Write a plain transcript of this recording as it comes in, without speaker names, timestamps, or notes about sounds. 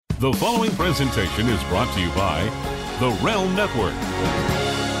The following presentation is brought to you by the Realm Network.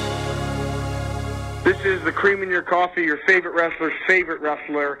 This is the cream in your coffee, your favorite wrestler's favorite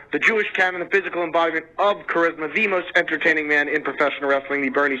wrestler, the Jewish canon, the physical embodiment of charisma, the most entertaining man in professional wrestling, the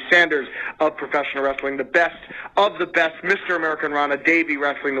Bernie Sanders of professional wrestling, the best of the best, Mr. American Rana, Davey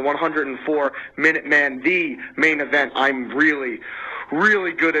Wrestling, the 104-minute man, the main event. I'm really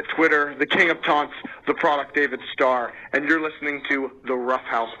good at Twitter, the king of taunts, the product David Starr, and you're listening to the Rough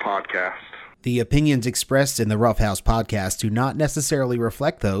House Podcast. The opinions expressed in the Rough House Podcast do not necessarily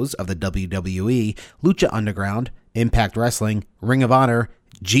reflect those of the WWE, Lucha Underground, Impact Wrestling, Ring of Honor,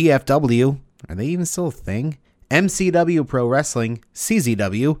 GFW, are they even still a thing? MCW Pro Wrestling,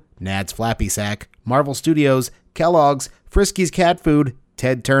 CZW, Nad's Flappy Sack, Marvel Studios, Kellogg's, Frisky's Cat Food,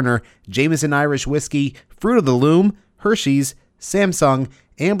 Ted Turner, Jameson Irish Whiskey, Fruit of the Loom, Hershey's, Samsung,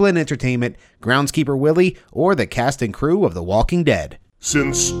 Amblin Entertainment, Groundskeeper Willie, or the cast and crew of The Walking Dead.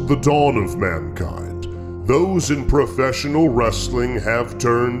 Since the dawn of mankind, those in professional wrestling have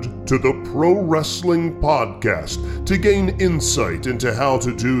turned to the Pro Wrestling Podcast to gain insight into how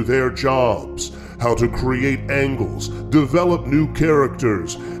to do their jobs, how to create angles, develop new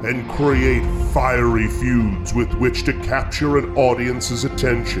characters, and create fiery feuds with which to capture an audience's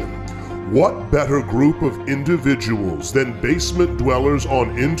attention. What better group of individuals than basement dwellers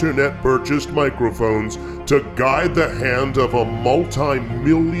on internet-purchased microphones to guide the hand of a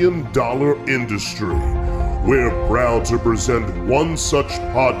multi-million-dollar industry? We're proud to present one such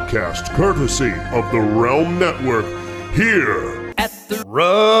podcast courtesy of the Realm Network here at the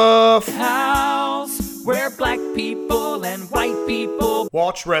Rough House, where black people and white people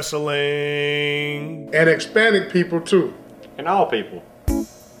watch wrestling. And Hispanic people too. And all people.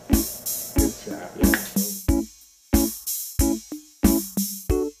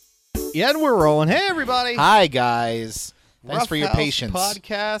 Yeah, and we're rolling. Hey, everybody. Hi, guys. Thanks Rough for your House patience.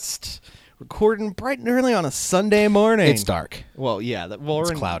 Podcast, recording bright and early on a Sunday morning. It's dark. Well, yeah.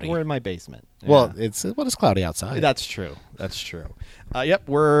 It's cloudy. We're in my basement. Yeah. Well, it's cloudy outside. That's true. Yep,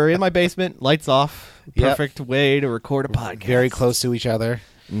 we're in my basement. Lights off. Perfect way to record a podcast. Very close to each other.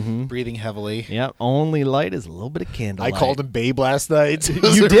 Mm-hmm. Breathing heavily. Yep. Only light is a little bit of candlelight. I called him Babe last night.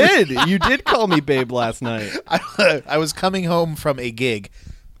 You did. You did call me Babe last night. I was coming home from a gig.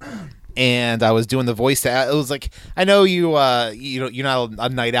 And I was doing the voice. It was like, I know you're not a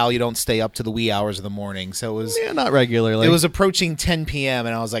night owl. You don't stay up to the wee hours of the morning. So it was not regularly. It was approaching 10 p.m.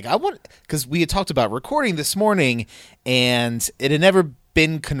 and I was like, because we had talked about recording this morning, and it had never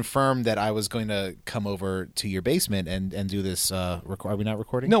been confirmed that I was going to come over to your basement and do this. Are we not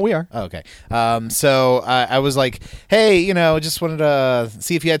recording? No, we are. Oh, okay. So I was like, hey, just wanted to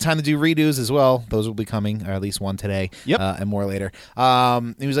see if you had time to do redos as well. Those will be coming, or at least one today. Yep. And more later.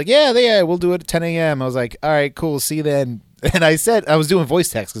 He was like, yeah, we'll do it at 10 a.m. I was like, all right, cool. See you then. And I said, I was doing voice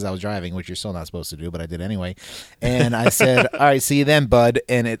text because I was driving, which you're still not supposed to do, but I did anyway. And I said, all right, see you then, bud.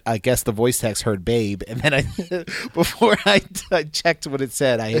 And I guess the voice text heard babe. And then before I checked what it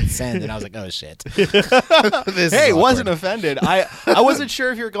said, I hit send, and I was like, oh, shit. Hey, wasn't offended. I wasn't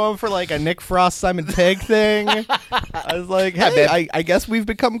sure if you were going for like a Nick Frost, Simon Pegg thing. I was like, hey, I guess we've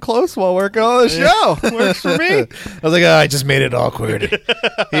become close while working on the show. Works for me. I was like, oh, I just made it awkward.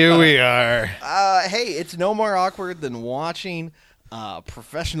 Here we are. Hey, it's no more awkward than watching a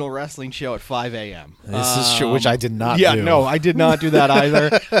professional wrestling show at 5 a.m. This is true, which I did not do. Yeah, no, I did not do that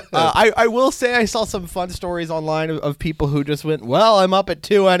either. I will say I saw some fun stories online of people who just went, well, I'm up at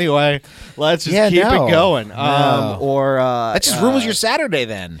 2 anyway. Let's just keep it going. That just ruins your Saturday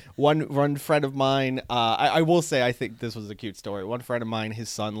then. One friend of mine, I will say I think this was a cute story. One friend of mine, his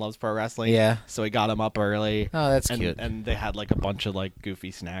son loves pro wrestling. Yeah. So he got him up early. Oh, that's cute. And they had like a bunch of like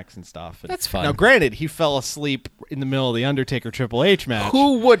goofy snacks and stuff. That's fun. Now, granted, he fell asleep in the middle of the Undertaker Triple H match.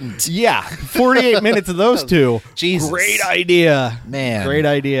 Who wouldn't? Yeah. 48 minutes of those two. Jesus. Great idea. Man. Great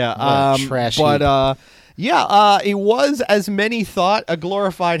idea. Trash but it was, as many thought, a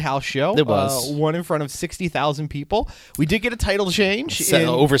glorified house show. It was. One in front of 60,000 people. We did get a title change.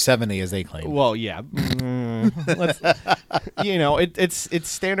 Over 70, as they claim. Well, yeah. It's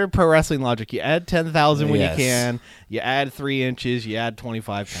standard pro wrestling logic. You add 10,000 when you can. You add 3 inches. You add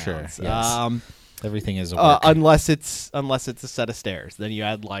 25 pounds. Sure. Yes. Everything is a work. Unless it's a set of stairs, then you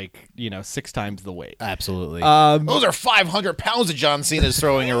add 6 times the weight. Absolutely. Those are 500 pounds that John Cena's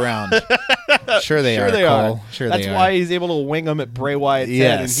throwing around. Sure they are. That's why he's able to wing them at Bray Wyatt's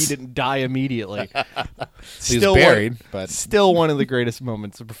head, and he didn't die immediately. He was buried, but still one of the greatest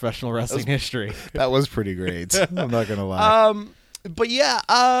moments of professional wrestling history. That was pretty great. I'm not gonna lie. But yeah,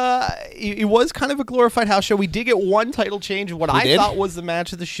 it was kind of a glorified house show. We did get one title change. What I thought was the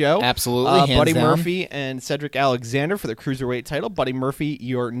match of the show. Absolutely, hands Buddy down. Murphy and Cedric Alexander for the Cruiserweight title. Buddy Murphy,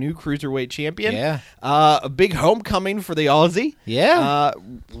 your new Cruiserweight champion. Yeah. A big homecoming for the Aussie. Yeah.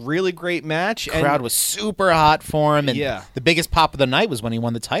 Really great match. Crowd was super hot for him. And Yeah. the biggest pop of the night was when he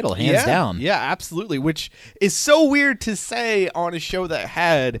won the title, hands down. Yeah, absolutely. Which is so weird to say on a show that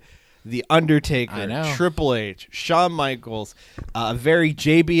had The Undertaker, I know. Triple H, Shawn Michaels, a very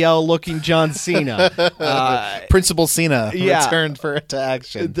JBL-looking John Cena. Principal Cena Yeah. returned to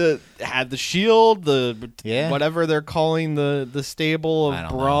action. Had the Shield, Yeah. whatever they're calling the stable I of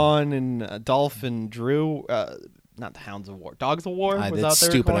don't Braun and Dolph and Drew. Not the Hounds of War, Dogs of War. Was That's out there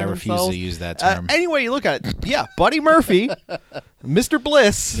stupid. I calling refuse themselves. to use that term. Anyway, you look at it. Yeah, Buddy Murphy, Mr.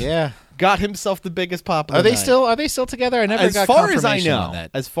 Bliss. Yeah. Got himself the biggest pop of Are the they night. Are they still together? I never As got far as I confirmation know, on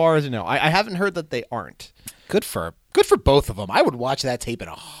that. as far as I know, I haven't heard that they aren't. Good for both of them. I would watch that tape in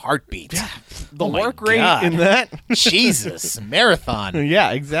a heartbeat. The Oh my work rate God. in that, Jesus, marathon,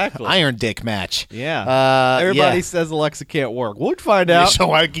 yeah, exactly. Iron Dick match. Yeah, everybody yeah. says Alexa can't work. We'll find out.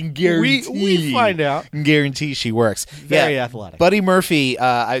 So I can guarantee. We find out. Guarantee she works. Very athletic. Buddy Murphy.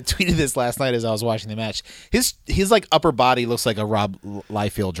 I tweeted this last night as I was watching the match. His like upper body looks like a Rob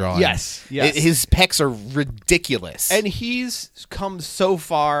Liefeld drawing. Yes. His pecs are ridiculous. And he's come so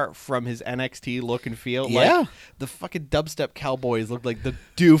far from his NXT look and feel. Yeah. Like, the fucking dubstep cowboys look like the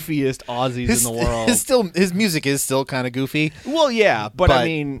doofiest Aussies in the world. His music is still kind of goofy. Well, yeah, but I But-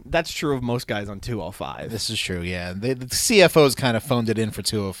 mean, that's true of most guys on 205. This is true. Yeah, the CFOs kind of phoned it in for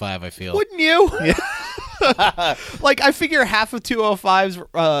 205. I feel. Wouldn't you? Like, I figure half of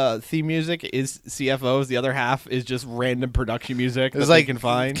 205's theme music is CFOs. The other half is just random production music that they can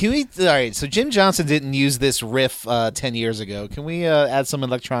find. Can we? All right. So Jim Johnson didn't use this riff 10 years ago. Can we add some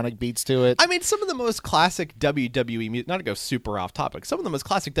electronic beats to it? I mean, some of the most classic WWE music, not to go super off topic, some of the most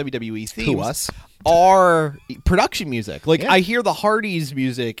classic WWE themes are production music. Like, Yeah. I hear the Hardys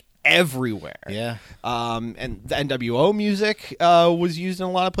music everywhere. Yeah. And the NWO music was used in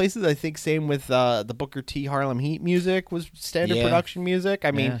a lot of places. I think same with the Booker T Harlem Heat music was standard Yeah. production music.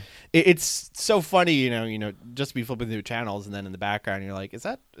 I mean, Yeah. it's so funny, you know, just be flipping through channels and then in the background you're like, is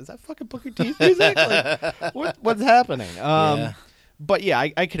that fucking Booker T's music? Like, what's happening? Yeah. But yeah,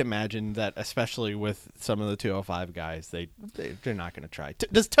 I could imagine that, especially with some of the 205 guys, they're not going to try.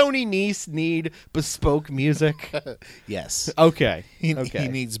 Does Tony Nese need bespoke music? Yes. Okay. He Okay.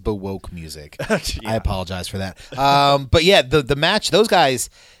 needs bawoke music. Yeah. I apologize for that. But yeah, the match, those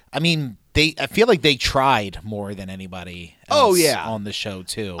guys, I mean, I feel like they tried more than anybody else on the show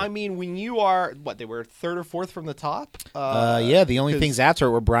too. I mean, when you are they were third or fourth from the top. Yeah, the only things after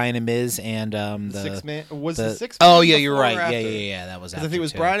it were Brian and Miz and the 6 man was the the 6 man. Oh yeah, you're before or right. after? Yeah. That was. I After think it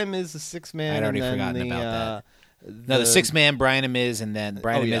was too. Brian and Miz, the 6 man. I'd already and then forgotten about that. No, the 6 man Brian and Miz, and then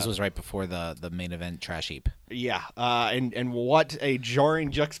Brian and Miz yeah. was right before the main event Trash Heap. Yeah, and what a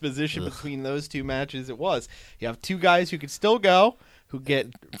jarring juxtaposition between those two matches it was. You have two guys who could still go, who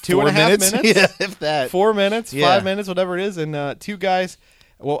get 2.5 minutes, yeah, if that. 4 minutes, Yeah. 5 minutes, whatever it is, and two guys.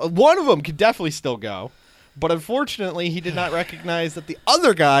 Well, one of them could definitely still go, but unfortunately, he did not recognize that the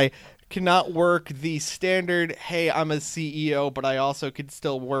other guy cannot work the standard, hey, I'm a CEO, but I also could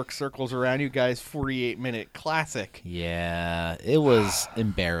still work circles around you guys 48-minute classic. Yeah, it was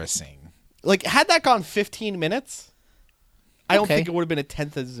embarrassing. Like, had that gone 15 minutes, I don't Okay. think it would have been a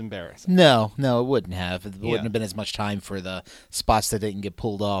tenth as embarrassing. No, it wouldn't have. It Yeah. wouldn't have been as much time for the spots that didn't get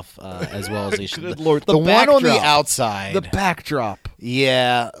pulled off as well as they should. Good Lord, the one on the outside. The backdrop.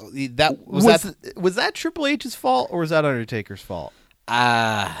 Yeah, that was Was that Triple H's fault or was that Undertaker's fault?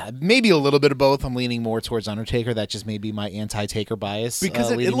 Maybe a little bit of both. I'm leaning more towards Undertaker. That just may be my anti-Taker bias.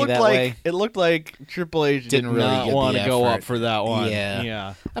 Because it leading me looked that like way. it looked like Triple H Didn't did really not get want the to go effort. up for that one.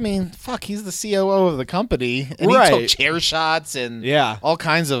 Yeah. I mean, fuck, he's the COO of the company, and Right. he took chair shots and all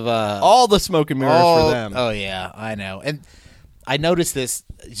kinds of all the smoke and mirrors for them. Oh yeah, I know. And I noticed this.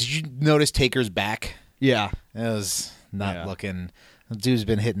 Did you notice Taker's back? Yeah, it was not looking. The dude's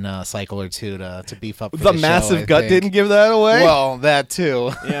been hitting a cycle or two to beef up. For the the massive show, I gut think. didn't give that away. Well, that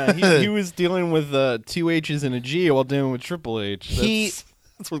too. Yeah, he was dealing with 2 H's and a G while dealing with Triple H.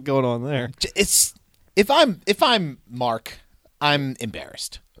 That's what's going on there. It's if I'm Mark, I'm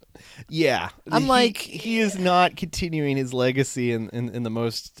embarrassed. Yeah, I'm like he is not continuing his legacy in the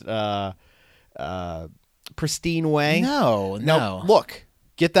most pristine way. No. Look,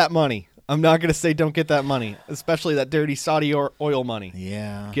 get that money. I'm not going to say don't get that money, especially that dirty Saudi oil money.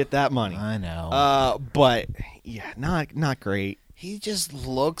 Yeah. Get that money. I know. But yeah, not great. He just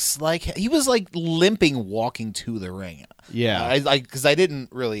looks like he was like limping walking to the ring. Yeah. Because I didn't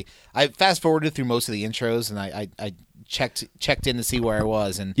really. I fast forwarded through most of the intros and I checked in to see where I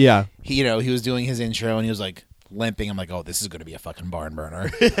was, and he was doing his intro, and he was like limping. I'm like, oh, this is going to be a fucking barn burner.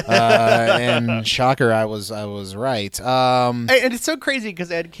 And shocker, I was right. And it's so crazy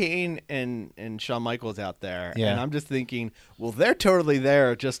because Ed Kane and Shawn Michaels out there, and I'm just thinking, well, they're totally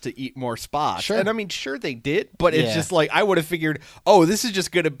there just to eat more spots. Sure. And I mean, sure they did, but it's just like I would have figured, oh, this is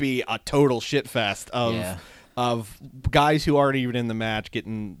just going to be a total shit fest of guys who aren't even in the match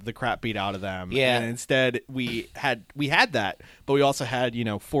getting the crap beat out of them. Yeah. And instead we had that, but we also had,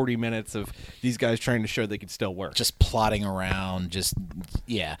 40 minutes of these guys trying to show they could still work. Just plodding around,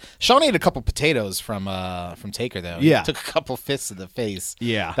 Shawn ate a couple potatoes from Taker though. Yeah. He took a couple fists to the face.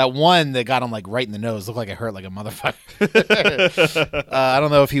 Yeah. That one that got him like right in the nose looked like it hurt like a motherfucker. I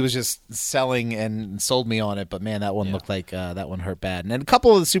don't know if he was just selling and sold me on it, but man, that one looked like that one hurt bad. And then a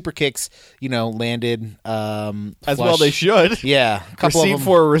couple of the super kicks, landed as well they should. Yeah. A couple receipt of them,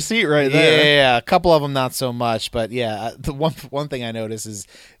 for a receipt right there. Yeah, a couple of them not so much, but the one thing I noticed is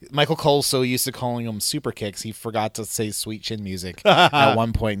Michael Cole's so used to calling them super kicks, he forgot to say sweet chin music at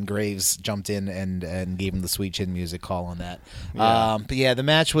one point, and Graves jumped in and gave him the sweet chin music call on that. But the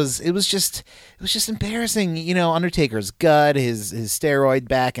match was just embarrassing. Undertaker's gut, his steroid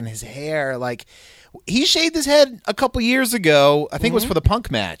back, and his hair, like. He shaved his head a couple years ago. I think it was for the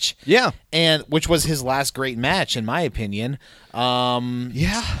Punk match. Yeah. And which was his last great match, in my opinion. And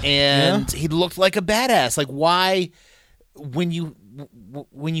he looked like a badass. Like, why, when you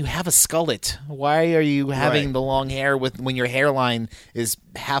have a skullet, why are you having the long hair when your hairline is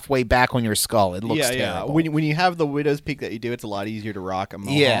halfway back on your skull? It looks terrible. Yeah. When you have the widow's peak that you do, it's a lot easier to rock a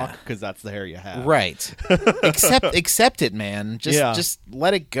mohawk because that's the hair you have. Right. Accept it, man. Just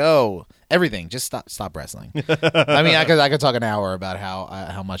let it go. Everything. Just stop wrestling. I mean, I could talk an hour about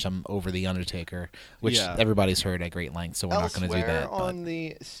how much I'm over the Undertaker, which everybody's heard at great length. So we're not going to do that. On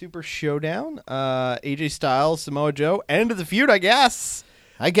the Super Showdown, AJ Styles, Samoa Joe, end of the feud, I guess.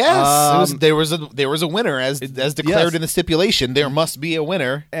 There was a winner as declared in the stipulation. There must be a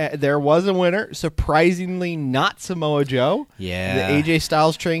winner. There was a winner. Surprisingly, not Samoa Joe. Yeah. The AJ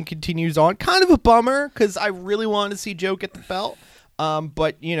Styles train continues on. Kind of a bummer because I really wanted to see Joe get the belt.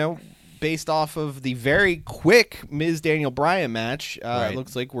 But based off of the very quick Miz Daniel Bryan match, it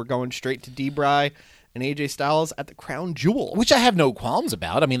looks like we're going straight to D-Bry and AJ Styles at the Crown Jewel, which I have no qualms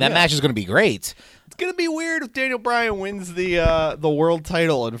about. I mean, that match is going to be great. It's going to be weird if Daniel Bryan wins the world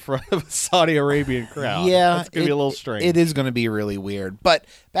title in front of a Saudi Arabian crowd. Yeah, it's going to be a little strange. It is going to be really weird. But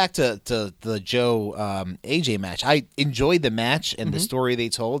back to the Joe AJ match, I enjoyed the match and the story they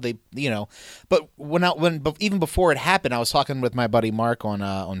told. But but even before it happened, I was talking with my buddy Mark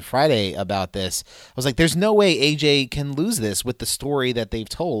on Friday about this. I was like, "There's no way AJ can lose this with the story that they've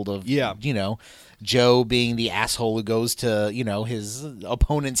told of Joe being the asshole who goes to, his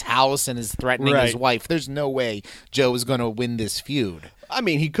opponent's house and is threatening his wife. There's no way Joe is going to win this feud. I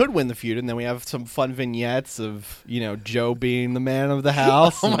mean, he could win the feud, and then we have some fun vignettes of, Joe being the man of the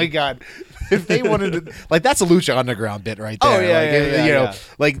house. Oh, my God. If they wanted to... Like, that's a Lucha Underground bit right there. Oh, yeah.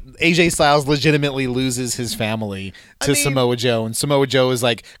 Like, AJ Styles legitimately loses his family to Samoa Joe, and Samoa Joe is,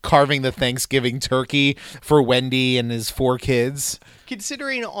 like, carving the Thanksgiving turkey for Wendy and his 4 kids.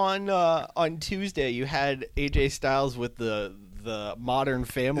 Considering on Tuesday you had AJ Styles with the Modern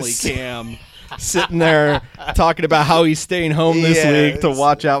Family cam sitting there talking about how he's staying home this week to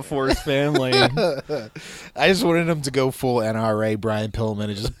watch out for his family. I just wanted him to go full NRA Brian Pillman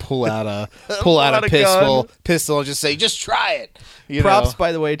and just pull out a pistol and just say, just try it. Props,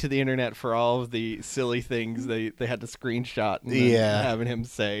 by the way, to the internet for all of the silly things they had to screenshot and having him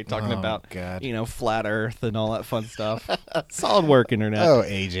say, talking about flat Earth and all that fun stuff. Solid work, internet. Oh,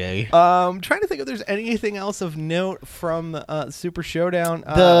 AJ. Trying to think if there's anything else of note from Super Showdown.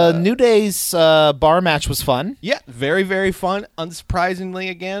 The New Day's bar match was fun. Yeah, very, very fun. Unsurprisingly,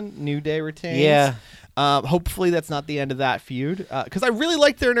 again, New Day retains. Yeah. Hopefully that's not the end of that feud, because I really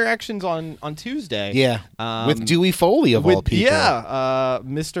liked their interactions on Tuesday. Yeah, with Dewey Foley of all people. Yeah,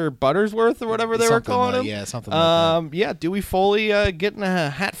 Mr. Buttersworth or whatever they were calling him. Yeah, something like that. Yeah, Dewey Foley getting a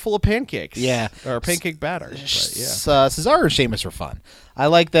hat full of pancakes. Yeah, or pancake batter. But, Cesaro and Sheamus are fun. I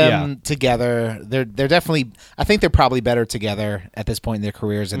like them together. They're definitely. I think they're probably better together at this point in their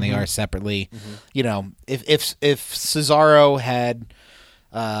careers than they are separately. If Cesaro had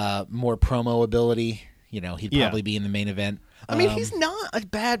more promo ability, he'd probably be in the main event. I mean, he's not a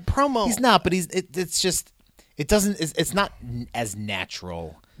bad promo. He's not, but it's not as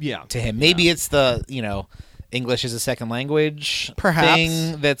natural to him. Maybe it's the English as a second language perhaps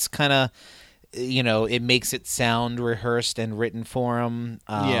thing that's kind of it makes it sound rehearsed and written for him,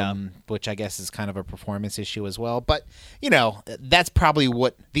 which I guess is kind of a performance issue as well. But, that's probably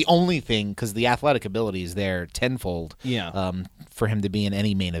the only thing, because the athletic ability is there tenfold for him to be in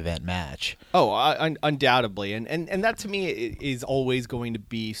any main event match. Oh, undoubtedly. And that to me is always going to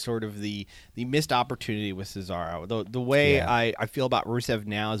be sort of the missed opportunity with Cesaro. The way I feel about Rusev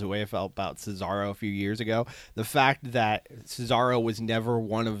now is the way I felt about Cesaro a few years ago. The fact that Cesaro was never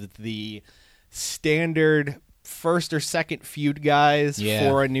one of the standard first or second feud guys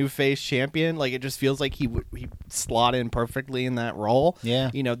for a new face champion. Like, it just feels like he slot in perfectly in that role.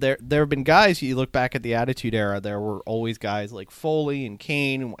 Yeah. There have been guys, you look back at the Attitude Era, there were always guys like Foley and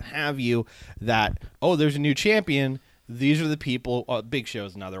Kane and what have you that, there's a new champion. These are the people. Big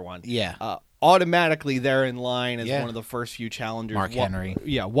Show's another one. Yeah. Automatically they're in line as one of the first few challengers. Mark Henry.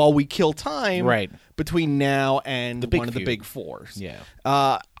 While we kill time between now and one of the feud. big fours. Yeah.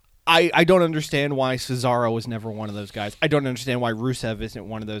 I don't understand why Cesaro was never one of those guys. I don't understand why Rusev isn't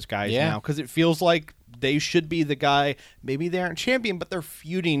one of those guys now, because it feels like they should be the guy. Maybe they aren't champion, but they're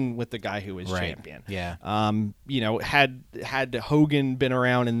feuding with the guy who is champion. Yeah. Had Hogan been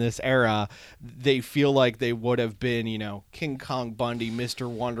around in this era, they feel like they would have been, King Kong Bundy, Mr.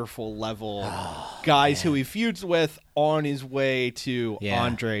 Wonderful level guys who he feuds with on his way to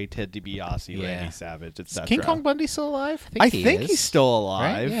Andre, Ted DiBiase, Randy Savage, etc. Is King Kong Bundy still alive? I think he's still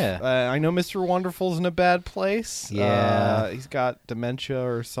alive. Right? Yeah. I know Mr. Wonderful's in a bad place. Yeah. He's got dementia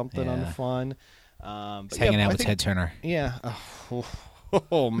or something unfun. He's hanging out with Ted Turner. Yeah.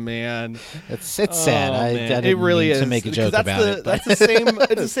 Oh man, it's sad. I didn't it really mean is to make a joke about it. That's the same.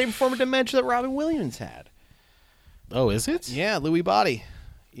 It's the same form of dementia that Robin Williams had. Oh, is it? Yeah, Louis Body.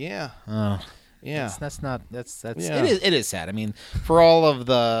 Yeah. Oh. Yeah. That's it is sad. I mean, for all of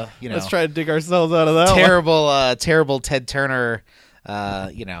the let's try to dig ourselves out of that terrible Ted Turner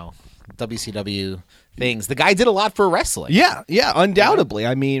WCW things. The guy did a lot for wrestling. Yeah, undoubtedly.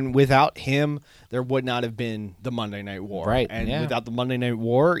 I mean, without him, there would not have been the Monday Night War. Right. And without the Monday Night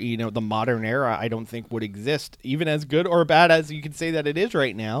War, the modern era, I don't think would exist, even as good or bad as you could say that it is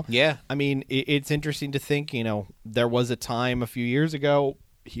right now. Yeah. I mean, it's interesting to think, there was a time a few years ago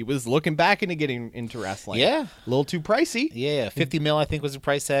he was looking back into getting into wrestling. Yeah. A little too pricey. Yeah, $50 million I think was the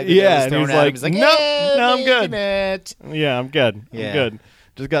price tag. Yeah, and he's like, no, I'm good. It. Yeah, I'm good. Yeah. I'm good.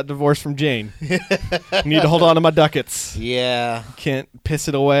 Just got divorced from Jane. Need to hold on to my ducats. Yeah. Can't piss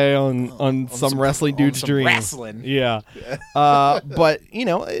it away on some wrestling dude's dream. Wrestling. Yeah. But,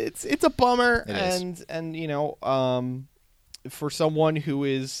 it's a bummer. It And for someone who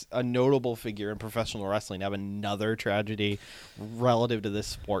is a notable figure in professional wrestling, to have another tragedy relative to this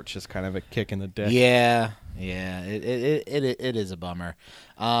sport, just kind of a kick in the dick. Yeah. Yeah. It is a bummer.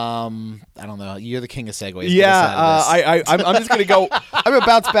 I don't know. You're the king of segues. Yeah, I'm just gonna go. I'm gonna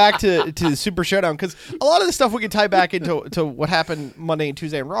bounce back to the Super Showdown, because a lot of the stuff we can tie back into what happened Monday and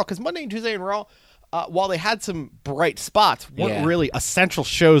Tuesday and Raw. Because Monday and Tuesday and Raw, while they had some bright spots, weren't really essential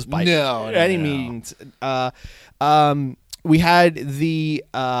shows by any means. We had the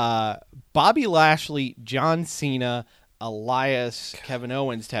Bobby Lashley, John Cena, Elias, Kevin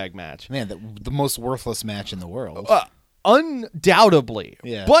Owens tag match. Man, the most worthless match in the world. Undoubtedly.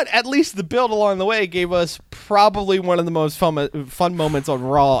 Yeah. But at least the build along the way gave us probably one of the most fun moments on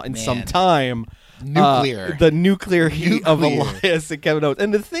Raw in some time. The nuclear heat of Elias and Kevin Owens.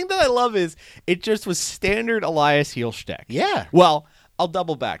 And the thing that I love is it just was standard Elias heel shtick. Yeah. Well, I'll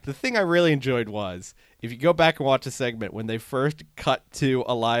double back. The thing I really enjoyed was, if you go back and watch a segment, when they first cut to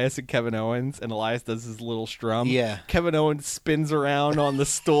Elias and Kevin Owens, and Elias does his little strum, Kevin Owens spins around on the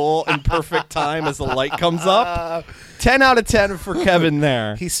stool in perfect time as the light comes up. 10 out of 10 for Kevin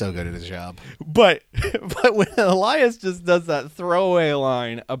there. He's so good at his job. But when Elias just does that throwaway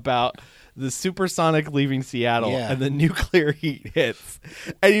line about the supersonic leaving Seattle and the nuclear heat hits,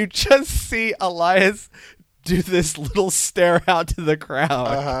 and you just see Elias do this little stare out to the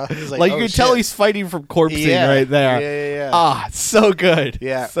crowd. Like you can tell he's fighting from corpsing right there. Yeah. So good.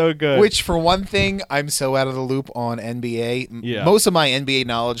 Yeah. So good. Which, for one thing, I'm so out of the loop on NBA. Yeah. Most of my NBA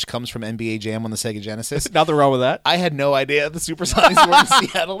knowledge comes from NBA Jam on the Sega Genesis. Nothing wrong with that. I had no idea the Supersonics were in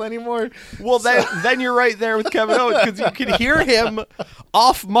Seattle anymore. Well, then you're right there with Kevin Owens, because you can hear him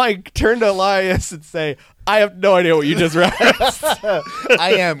off mic turn to Elias and say, I have no idea what you just referenced.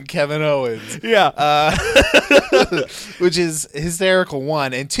 I am Kevin Owens. Yeah. Which is hysterical,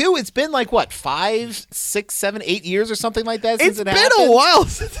 1. And 2, it's been like, what, 5, 6, 7, 8 years or something like that since it happened? It's been a while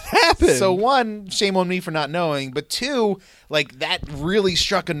since it happened. So 1, shame on me for not knowing. But 2, like, that really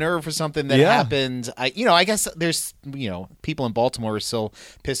struck a nerve for something that happened. I guess there's, people in Baltimore are still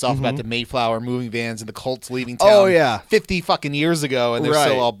pissed off about the Mayflower moving vans and the Colts leaving town 50 fucking years ago, and they're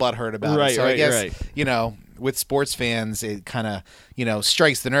still all butthurt about it. So I guess, with sports fans, it kind of,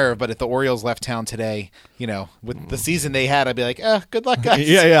 strikes the nerve. But if the Orioles left town today, with the season they had, I'd be like, good luck, guys.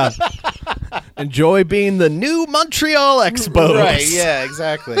 Yeah. Enjoy being the new Montreal Expos. Right, yeah,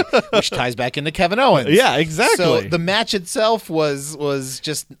 exactly. Which ties back into Kevin Owens. Yeah, exactly. So the match itself was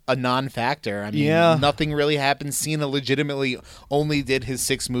just a non-factor. I mean, nothing really happened. Cena legitimately only did his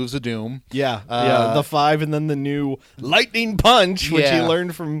 6 moves of doom. Yeah, the 5 and then the new lightning punch, which he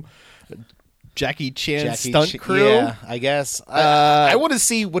learned from Jackie Chan's stunt crew. Yeah, I guess. I want to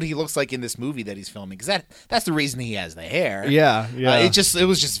see what he looks like in this movie that he's filming, because that's the reason he has the hair. Yeah. It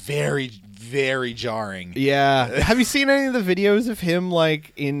was just very, very jarring. Yeah. Have you seen any of the videos of him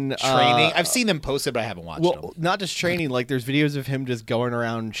like in training? I've seen them posted, but I haven't watched them. Not just training. Like, there's videos of him just going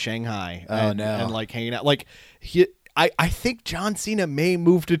around Shanghai and like hanging out. Like I think John Cena may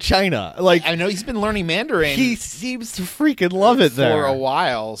move to China. Like, I know he's been learning Mandarin. He seems to freaking love it there for a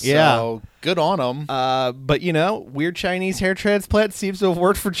while. So good on him. But weird Chinese hair transplant seems to have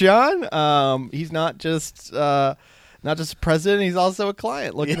worked for John. He's not just president. He's also a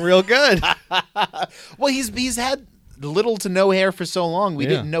client, looking real good. Well, he's had little to no hair for so long. We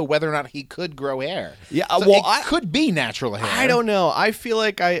didn't know whether or not he could grow hair. Yeah, so it could be natural hair. I don't know. I feel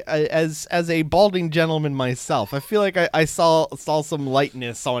like I as a balding gentleman myself, I feel like I saw some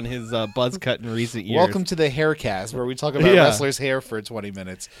lightness on his buzz cut in recent years. Welcome to the Haircast, where we talk about wrestlers' hair for 20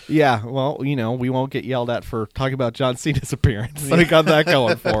 minutes. Yeah, well, we won't get yelled at for talking about John Cena's appearance. So we got that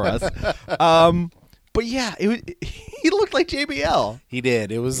going for us. But yeah, he looked like JBL. He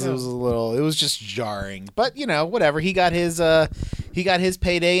did. It was just jarring. But whatever. He got his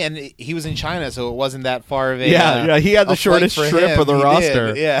payday, and he was in China, so it wasn't that far of a he had the shortest trip of the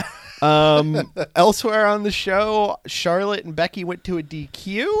roster. Yeah. Elsewhere on the show, Charlotte and Becky went to a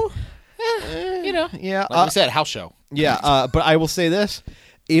DQ. Yeah. Like we said, house show. Yeah. But I will say this: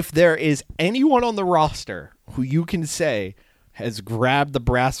 if there is anyone on the roster who you can say has grabbed the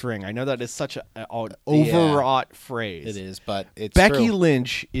brass ring. I know that is such an overwrought phrase. It is, but it's Becky true.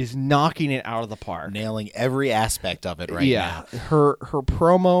 Lynch is knocking it out of the park. Nailing every aspect of it now. Her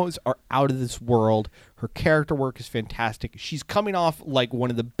promos are out of this world. Her character work is fantastic. She's coming off like one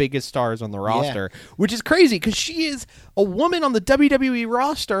of the biggest stars on the roster, which is crazy because she is a woman on the WWE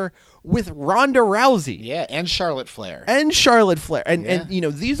roster with Ronda Rousey. Yeah, and Charlotte Flair. And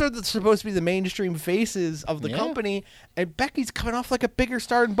these are supposed to be the mainstream faces of the company, and Becky's coming off like a bigger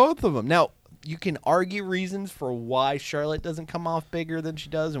star than both of them. Now, you can argue reasons for why Charlotte doesn't come off bigger than she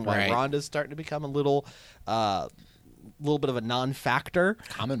does and why Ronda's starting to become a little bit of a non-factor.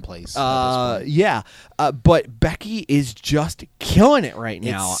 Commonplace. But Becky is just killing it right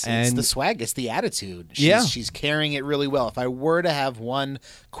now. It's the swag. It's the attitude. She's carrying it really well. If I were to have one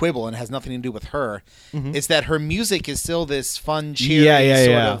quibble, and it has nothing to do with her, it's that her music is still this fun, cheery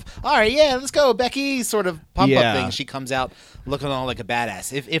sort of, all right, let's go, Becky, sort of pump-up thing. She comes out looking all like a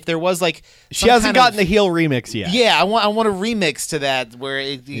badass. If there was like... She hasn't gotten the heel remix yet. Yeah, I want a remix to that where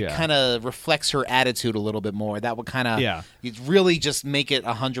it kind of reflects her attitude a little bit more. That would kind of... You'd really just make it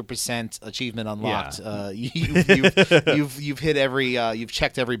 100% achievement unlocked. You've hit every you've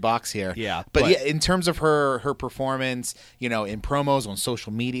checked every box here. But in terms of her performance, in promos on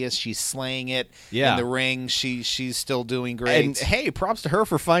social media, she's slaying it. In the ring, she's still doing great. And hey, props to her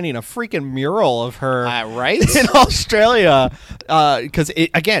for finding a freaking mural of her in Australia, because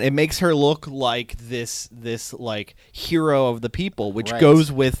it makes her look like this like hero of the people, which goes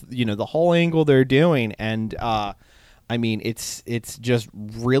with the whole angle they're doing. And I mean, it's just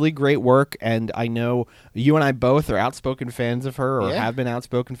really great work, and I know you and I both are outspoken fans of her, or have been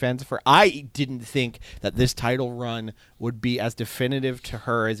outspoken fans of her. I didn't think that this title run would be as definitive to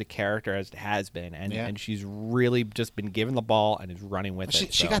her as a character as it has been, and she's really just been given the ball and is running with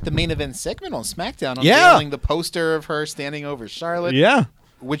it. She got the main event segment on SmackDown, unveiling the poster of her standing over Charlotte. Yeah.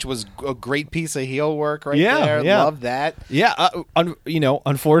 which was a great piece of heel work right Yeah, there. yeah. Love that. Yeah,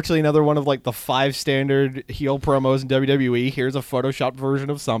 unfortunately, another one of like the 5 standard heel promos in WWE. Here's a photoshopped version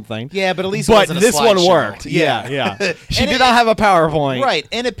of something. Yeah, but at least it wasn't a this one slideshow. worked. Yeah. She And did not have a PowerPoint. Right,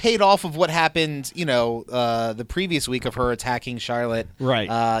 and it paid off of what happened, the previous week of her attacking Charlotte, Right.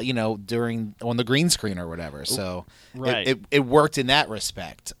 on the green screen or whatever. So Right. it worked in that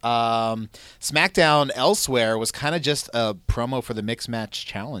respect. SmackDown elsewhere was kind of just a promo for the Mixed Match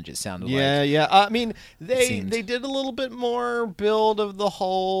Challenge, it sounded like. Yeah. I mean, they seemed. did a little bit more build of the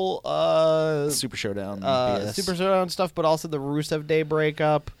whole Super Showdown. BS. Super Showdown stuff, but also the Rusev Day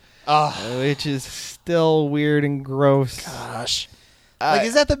breakup, which is still weird and gross. Gosh.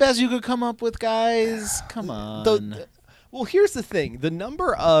 Is that the best you could come up with, guys? Come on. Well, here's the thing. The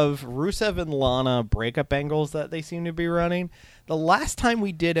number of Rusev and Lana breakup angles that they seem to be running, the last time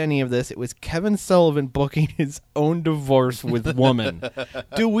we did any of this, it was Kevin Sullivan booking his own divorce with Woman.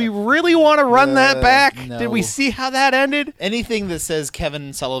 Do we really want to run that back? No. Did we see how that ended? Anything that says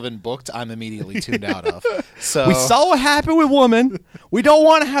Kevin Sullivan booked, I'm immediately tuned out of. So We saw what happened with Woman. We don't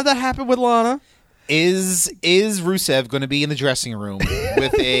want to have that happen with Lana. Is Rusev going to be in the dressing room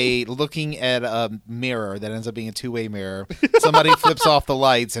with looking at a mirror that ends up being a two-way mirror? Somebody flips off the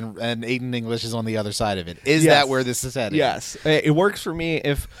lights and Aiden English is on the other side of it. Is that where this is headed? Yes. It works for me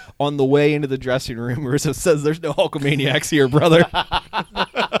if on the way into the dressing room, Rusev says there's no Hulkamaniacs here, brother.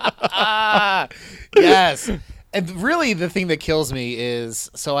 Yes. And really, the thing that kills me is,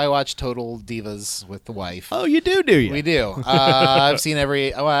 so I watch Total Divas with the wife. Oh, you do you? We do. I've seen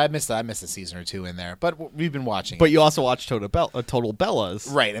I missed a season or two in there, but we've been watching. But you also watch Total Bellas.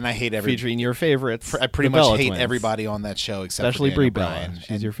 Right, and I hate featuring your favfavorites. I pretty much hate everybody on that show except especially for Brie Daniel Bella. Bryan.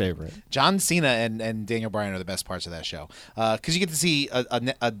 She's your favorite. John Cena and Daniel Bryan are the best parts of that show because you get to see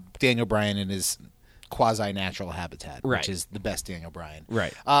a Daniel Bryan in his quasi-natural habitat, Right. which is the best Daniel Bryan.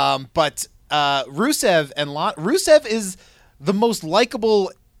 Right. But Rusev Rusev is the most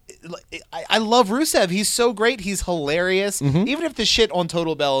likable. I love Rusev. He's so great. He's hilarious. Mm-hmm. Even if the shit on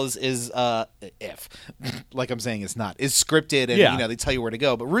Total Bellas is like I'm saying it's not, is scripted and they tell you where to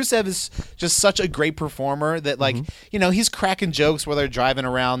go. But Rusev is just such a great performer that he's cracking jokes where they're driving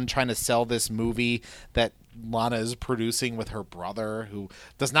around trying to sell this movie that Lana is producing with her brother, who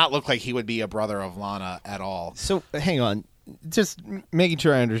does not look like he would be a brother of Lana at all. So hang on. Just making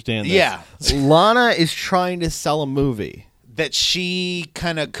sure I understand this. Yeah. Lana is trying to sell a movie that she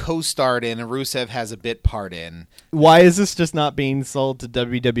kind of co-starred in and Rusev has a bit part in. Why is this just not being sold to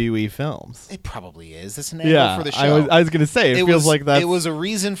WWE Films? It probably is. It's an angle for the show. I was going to say, it feels like that. It was a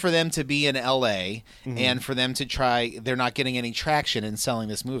reason for them to be in L.A. and for them to try. They're not getting any traction in selling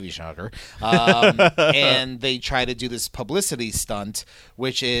this movie, shocker. And they try to do this publicity stunt,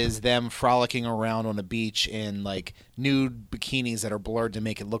 which is them frolicking around on a beach in like nude bikinis that are blurred to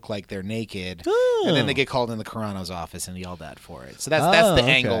make it look like they're naked. And then they get called in the Carano's office and yelled at for it. So that's the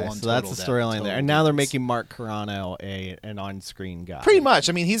angle on so that's the storyline there. And now they're making Mark Carano an on-screen guy. Pretty much.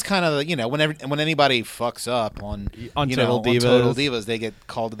 I mean, he's kind of, when anybody fucks up on Total Divas, they get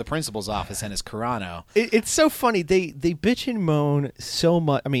called to the principal's office and it's Carano. It's so funny. They bitch and moan so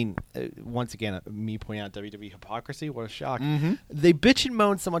much. I mean, once again, me pointing out WWE hypocrisy. What a shock. Mm-hmm. They bitch and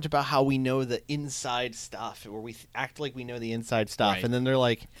moan so much about how we know the inside stuff, where we act like we know the inside stuff. Right. And then they're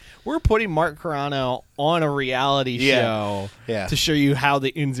like, we're putting Mark Carano on a reality show to show you how the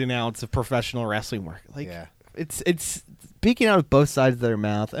ins and outs of professional wrestling work. Like, it's speaking out of both sides of their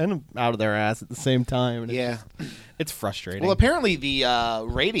mouth and out of their ass at the same time. And it's frustrating. Well, apparently the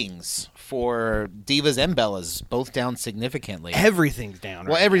ratings for Divas and Bellas both down significantly. Everything's down.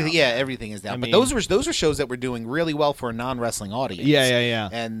 Well, everything is down. But those are shows that were doing really well for a non-wrestling audience. Yeah.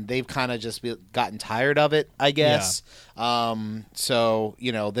 And they've kind of just gotten tired of it, I guess. So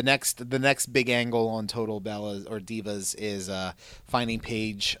the next big angle on Total Bellas or Divas is finding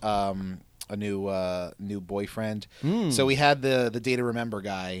Paige a new boyfriend. So we had the Day to Remember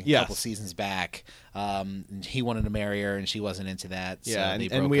guy a couple seasons back. He wanted to marry her and she wasn't into that. Yeah, so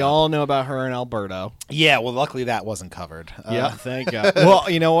and we all know about her and Alberto. Yeah, well, luckily that wasn't covered. Thank God. Well,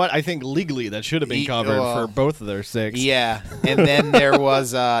 you know what? I think legally that should have been covered for both of their sakes. Yeah, and then there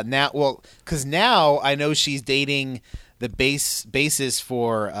was because now I know she's dating the bassist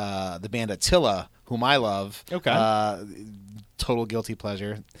for the band Attila, whom I love. Okay. total guilty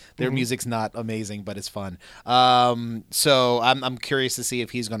pleasure. Their music's not amazing, but it's fun. So I'm curious to see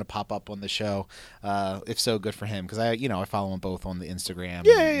if he's going to pop up on the show. If so, good for him, because I follow them both on the Instagram.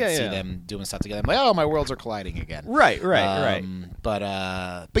 See them doing stuff together. I'm like, oh, my worlds are colliding again. Right. But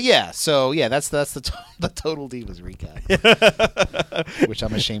yeah. So yeah, that's the Total Divas recap, which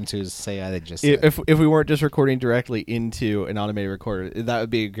I'm ashamed to say I just said. If we weren't just recording directly into an automated recorder, that would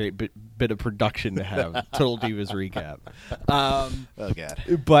be a great bit of production to have. Total Divas recap. Oh god.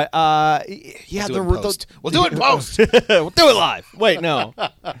 But yeah, we'll do it in post. We'll do it live. Wait, no.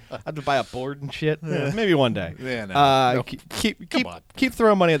 I have to buy a board and shit. Yeah, maybe one day. Yeah, no. Keep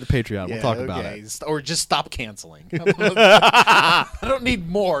throwing money at the Patreon. We'll talk about it. Or just stop canceling. I don't need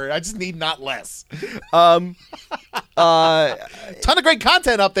more. I just need not less. Ton of great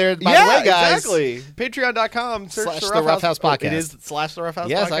content up there, by the way, guys. Exactly. Patreon.com / the Rough House Podcast. It is / the Rough House Podcast.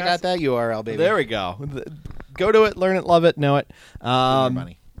 Yes, I got that URL, baby. There we go. Go to it, learn it, love it, know it.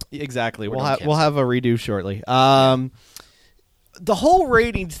 Money. Exactly. We'll have a redo shortly. The whole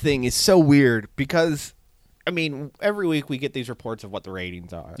ratings thing is so weird because, I mean, every week we get these reports of what the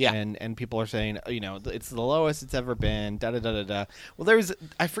ratings are. Yeah. And people are saying, it's the lowest it's ever been, da-da-da-da-da. Well,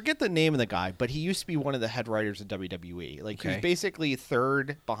 I forget the name of the guy, but he used to be one of the head writers of WWE. Like, he was basically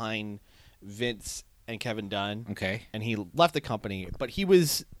third behind Vince and Kevin Dunn. Okay. And he left the company, but he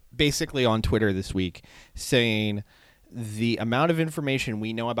was basically on Twitter this week saying the amount of information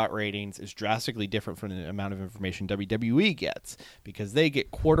we know about ratings is drastically different from the amount of information WWE gets, because they get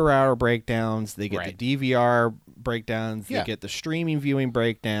quarter-hour breakdowns, they get the DVR breakdowns, they get the streaming viewing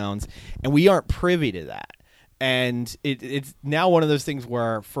breakdowns, and we aren't privy to that. And it's now one of those things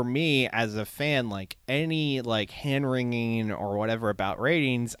where, for me as a fan, like any hand-wringing or whatever about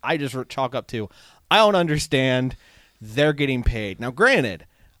ratings, I just chalk up to, I don't understand. They're getting paid. Now, granted,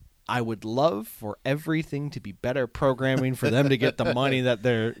 I would love for everything to be better programming for them to get the money that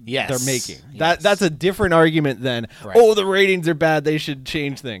they're making. That's a different argument than, the ratings are bad, they should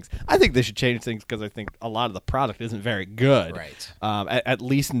change things. I think they should change things because I think a lot of the product isn't very good. Right. At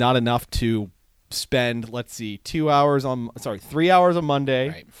least not enough to spend, 3 hours on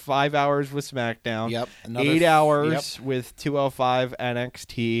Monday, 5 hours with SmackDown, 8 hours with 205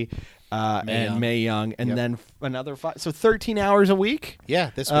 NXT, Mae Young, and then another 5, so 13 hours a week.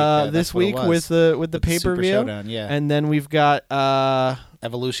 Yeah, this week. With the pay-per-view, Showdown, and then we've got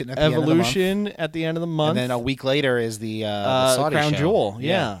Evolution at the end of the month, and then a week later is the Saudi Crown show. Jewel.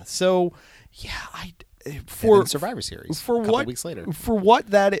 Yeah. So for Survivor Series for a couple what weeks later, for what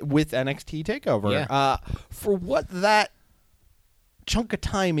that with NXT Takeover, for what that chunk of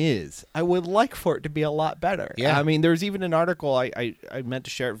time is, I would like for it to be a lot better. Yeah. I mean, there's even an article I meant to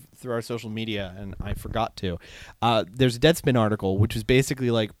share it through our social media and I forgot to. There's a Deadspin article which is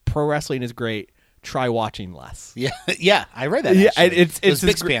basically like, pro wrestling is great, try watching less. Yeah, I read that. Yeah, actually. it's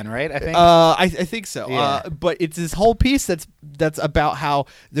Big Span, right? I think. I think so. Yeah. But it's this whole piece that's about how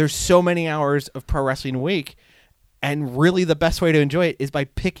there's so many hours of pro wrestling a week, and really the best way to enjoy it is by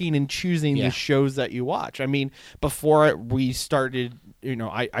picking and choosing the shows that you watch. I mean, before we started,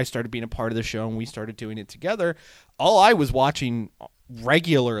 I started being a part of the show and we started doing it together, all I was watching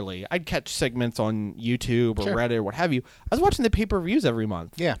regularly, I'd catch segments on YouTube or Reddit or what have you. I was watching the pay-per-views every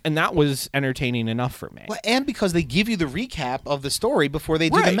month. Yeah. And that was entertaining enough for me. Well, and because they give you the recap of the story before they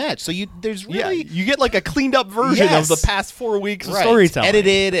do the match. So there's really... you get like a cleaned up version of the past 4 weeks of storytelling.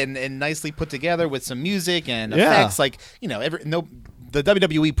 Edited and nicely put together with some music and effects. The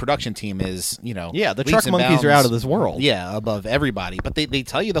WWE production team is, the truck monkeys are out of this world. Yeah, above everybody. But they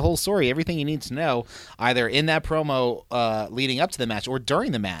tell you the whole story, everything you need to know, either in that promo leading up to the match or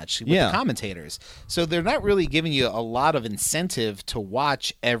during the match with the commentators. So they're not really giving you a lot of incentive to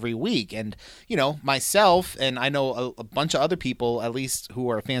watch every week. And, myself, and I know a bunch of other people, at least who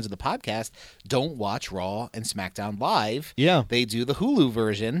are fans of the podcast, don't watch Raw and SmackDown live. Yeah. They do the Hulu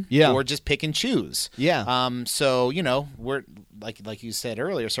version or just pick and choose. Yeah. So, we're... Like you said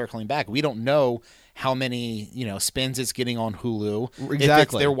earlier, circling back, we don't know how many spins it's getting on Hulu.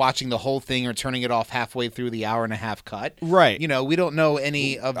 Exactly. If they're watching the whole thing or turning it off halfway through the hour-and-a-half cut. Right. We don't know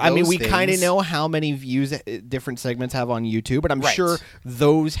any of those I mean, we things. kind of know how many views different segments have on YouTube, but I'm sure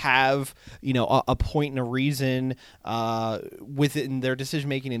those have a point and a reason within their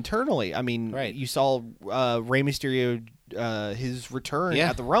decision-making internally. I mean, you saw Rey Mysterio... his return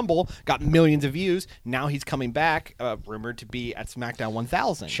at the Rumble got millions of views. Now he's coming back, rumored to be at SmackDown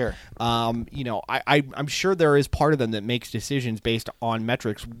 1000. Sure. I'm sure there is part of them that makes decisions based on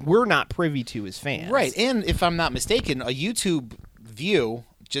metrics we're not privy to as fans. Right. And if I'm not mistaken, a YouTube view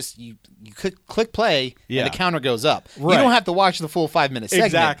just you click play Yeah. and the counter goes up. Right. You don't have to watch the full 5-minute segment.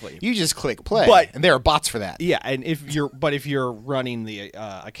 Exactly. You just click play. But- and there are bots for that. Yeah, and if you're running the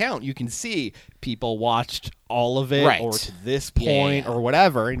account, you can see people watched all of it Right. or to this Yeah, point yeah. or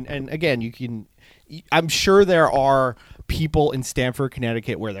whatever. And again, you can. I'm sure there are people in Stamford,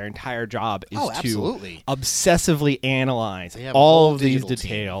 Connecticut, where their entire job is to absolutely. obsessively analyze They have a all whole of these digital team.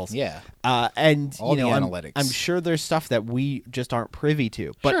 details. Yeah. And All the I'm, analytics. I'm sure there's stuff that we just aren't privy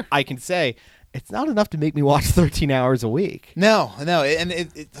to. But Sure. I can say it's not enough to make me watch 13 hours a week. No, and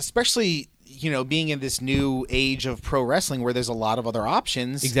especially being in this new age of pro wrestling where there's a lot of other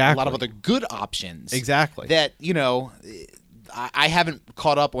options, Exactly. a lot of other good options, Exactly. That I haven't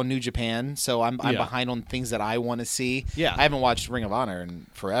caught up on New Japan, so I'm Yeah. behind on things that I want to see. Yeah. I haven't watched Ring of Honor in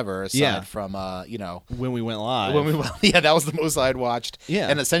forever, aside Yeah. from When we went live. that was the most I'd watched. Yeah.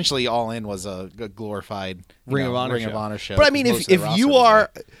 and essentially All In was a glorified Ring of Honor show. But I mean, Most of if the roster you was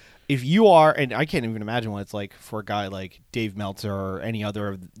are, there. if you are, and I can't even imagine what it's like for a guy like Dave Meltzer or any other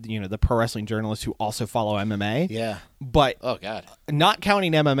of the pro wrestling journalists who also follow MMA. Yeah. But Oh God. not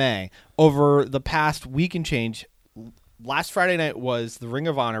counting MMA, over the past week and change, last Friday night was the Ring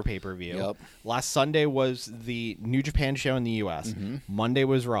of Honor pay-per-view. Yep. Last Sunday was the New Japan show in the U.S. Mm-hmm. Monday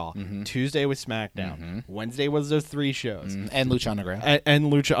was Raw. Tuesday was SmackDown. Wednesday was those 3 shows. And Lucha Underground.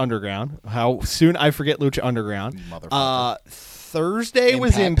 And Lucha Underground. How soon I forget Lucha Underground. Motherfucker. Thursday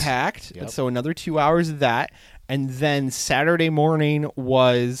was Impact. Impact. Yep. So another 2 hours of that. And then Saturday morning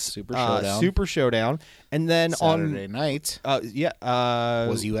was Super Showdown. Super Showdown. And then Saturday night was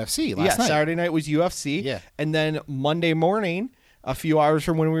UFC last night. Saturday night was UFC. Yeah. And then Monday morning, a few hours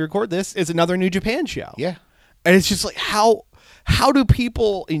from when we record this, is another New Japan show. Yeah. And it's just like how do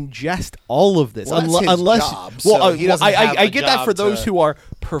people ingest all of this? Well, that's his unless job, so he doesn't have I a get that job for those to- who are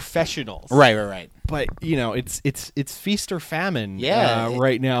professionals. Right. But it's feast or famine. Yeah,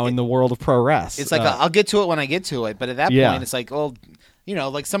 right now in the world of pro wrestling. It's like I'll get to it when I get to it, but at that Yeah. point, it's like, well,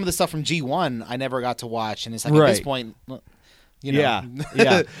 like some of the stuff from G1 I never got to watch, and it's like at this Right. point, Yeah.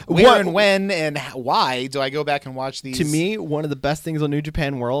 where and when and why do I go back and watch these? To me, one of the best things on New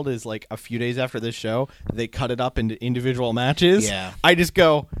Japan World is like a few days after this show, they cut it up into individual matches. Yeah. I just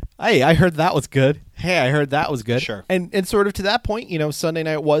go, hey, I heard that was good. Hey, I heard that was good. Sure. And sort of to that point, Sunday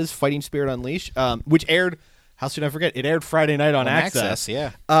night was Fighting Spirit Unleashed, which aired, how soon I forget, it aired Friday night on Access.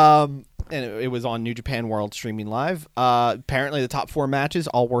 Yeah. And it was on New Japan World streaming live. Apparently the top 4 matches,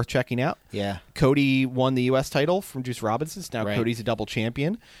 all worth checking out. Yeah. Cody won the U.S. title from Juice Robinson. Now Right. Cody's a double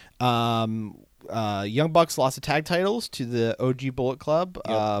champion. Young Bucks lost the tag titles to the OG Bullet Club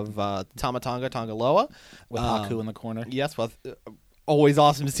of Tama Tonga Tongaloa. With Haku in the corner. Yes, well, always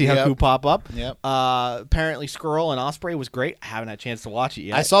awesome to see Yep. Haku pop up. Yep. Apparently Skrull and Ospreay was great. I haven't had a chance to watch it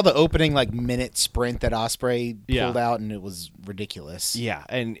yet. I saw the opening minute sprint that Ospreay Yeah. pulled out, and it was ridiculous. Yeah,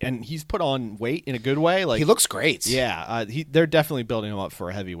 and he's put on weight in a good way. Like He looks great. Yeah, they're definitely building him up for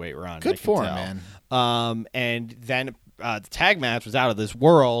a heavyweight run. Good I can for him, tell. man. And then the tag match was out of this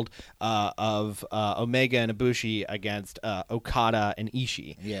world of Omega and Ibushi against Okada and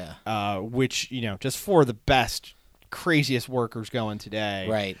Ishii. Yeah. Which just for the best, craziest workers going today.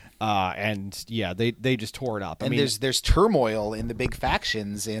 Right. And yeah, they just tore it up. And I mean, there's turmoil in the big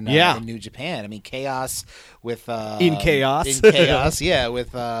factions in New Japan. I mean, chaos with In chaos. in chaos. Yeah,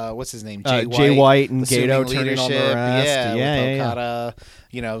 with what's his name, Jay White and assuming Gato turning on the leadership. rest. Yeah, Yeah, with yeah. Okada,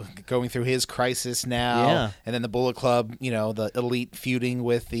 going through his crisis now. Yeah. And then the Bullet Club, the elite feuding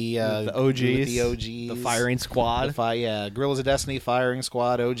with the OGs, with the OGs, the Firing Squad. Guerrillas of Destiny, Firing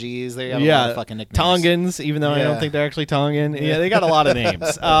Squad, OGs. They got a lot of fucking nicknames. Tongans, even though I don't Yeah. think they're actually Tongan. Yeah, they got a lot of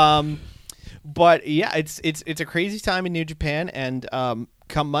names. But yeah, it's a crazy time in New Japan, and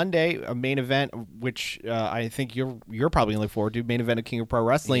come Monday, a main event, which I think you're probably gonna look forward to, main event of King of Pro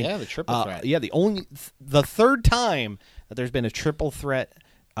Wrestling. Yeah, the triple threat. Yeah, the third time that there's been a triple threat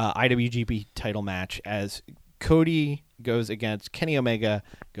IWGP title match, as Cody goes against Kenny Omega,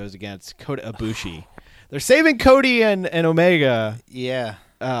 goes against Kota Ibushi. They're saving Cody and Omega. Yeah.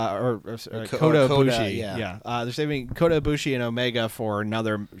 Kota Kota, Ibushi. yeah. They're saving Kota Ibushi and Omega for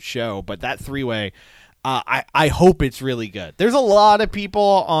another show, but that 3-way, I hope it's really good. There's a lot of people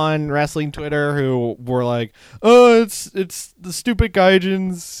on wrestling Twitter who were like, "Oh, it's the stupid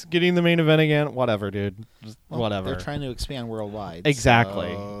Gaijins getting the main event again." Whatever, dude. Just whatever. They're trying to expand worldwide. Exactly.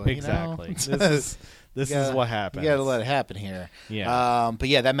 So, Exactly. This is what happens. You got to let it happen here. Yeah. But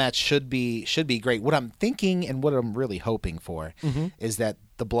yeah, that match should be great. What I'm thinking and what I'm really hoping for is that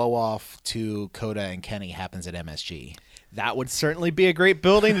the blow off to Kota and Kenny happens at MSG. That would certainly be a great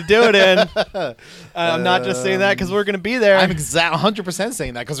building to do it in. I'm not just saying that because we're going to be there. I'm 100%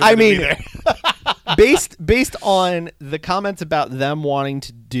 saying that because we're going to be there. based on the comments about them wanting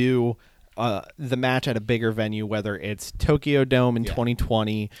to do the match at a bigger venue, whether it's Tokyo Dome in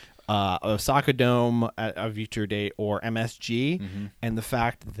 2020, Osaka Dome at a future date, or MSG, and the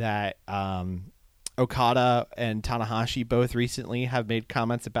fact that Okada and Tanahashi both recently have made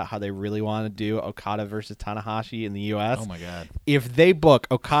comments about how they really want to do Okada versus Tanahashi in the U.S. Oh my God! If they book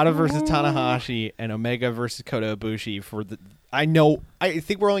Okada versus Tanahashi and Omega versus Kota Ibushi I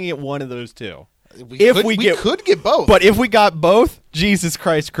think we're only get one of those two. We could get both. But if we got both, Jesus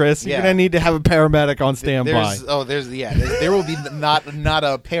Christ, Chris, you're gonna need to have a paramedic on standby. There will be not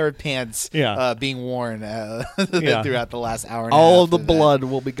a pair of pants being worn throughout the last hour. And all of the blood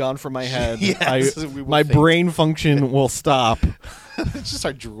will be gone from my head. Yes, my brain function will stop. Just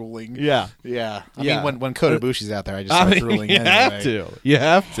start drooling. Yeah. I mean, when Kota Ibushi's out there, I just start drooling. You have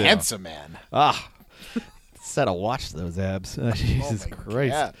to. Handsome man. Said to watch those abs. Jesus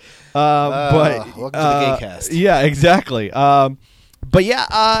Christ. Welcome to the gay cast. Yeah, exactly. But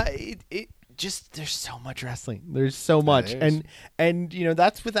yeah, it just, there's so much wrestling. There's so much, and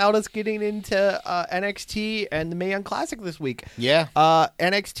that's without us getting into NXT and the Mae Young Classic this week. Yeah.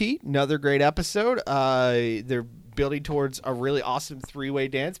 NXT, another great episode. They're building towards a really awesome 3-way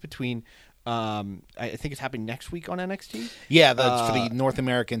dance between. I think it's happening next week on NXT. Yeah, for the North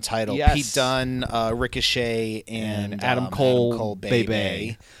American title. Yes. Pete Dunne, Ricochet, and Adam Cole,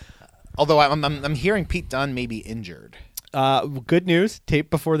 Bebe. Although I'm hearing Pete Dunne may be injured. Good news.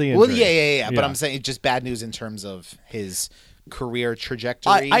 Tape before the injury. Well, yeah. But I'm saying it's just bad news in terms of his career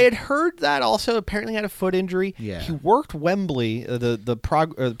trajectory. I had heard that also. Apparently had a foot injury. Yeah. He worked Wembley, the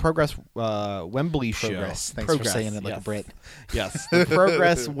Progress Wembley show. Thanks for saying it like a Brit. Yes, the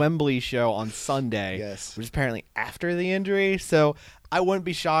Progress Wembley show on Sunday. Yes, which is apparently after the injury. So I wouldn't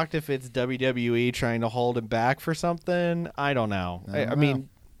be shocked if it's WWE trying to hold him back for something. I don't know. I mean,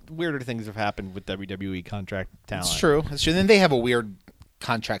 weirder things have happened with WWE contract talent. It's true. Then they have a weird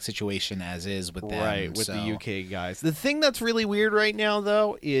contract situation as is with them, right, with the UK guys. The thing that's really weird right now,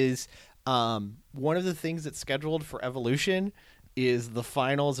 though, is one of the things that's scheduled for Evolution is the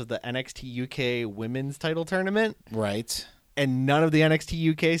finals of the NXT UK Women's Title Tournament. Right. And none of the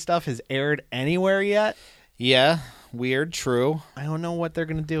NXT UK stuff has aired anywhere yet. Yeah, weird, true. I don't know what they're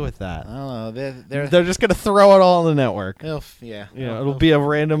going to do with that. I don't know. They're just going to throw it all on the network. It'll be a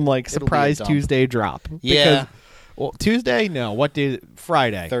random surprise Tuesday drop. Yeah. Well, Tuesday? No. What day?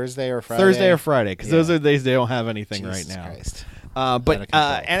 Friday. Thursday or Friday? Because those are the days they don't have anything right now. Christ. But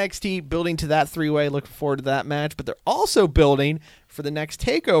NXT building to that 3-way. Looking forward to that match. But they're also building for the next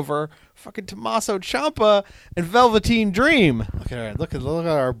takeover. Fucking Tommaso Ciampa and Velveteen Dream. Look at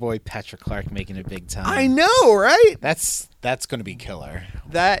our boy Patrick Clark making it big time. I know, right? That's going to be killer.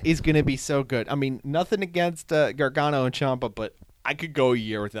 That is going to be so good. I mean, nothing against Gargano and Ciampa, but I could go a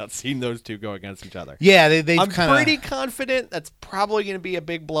year without seeing those two go against each other. Yeah, I'm pretty confident that's probably going to be a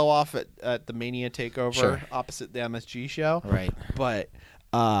big blow off at the Mania Takeover opposite the MSG show. Right. But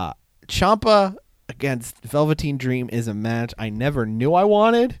Ciampa against Velveteen Dream is a match I never knew I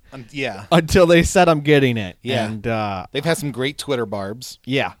wanted. Until they said I'm getting it. Yeah. And they've had some great Twitter barbs.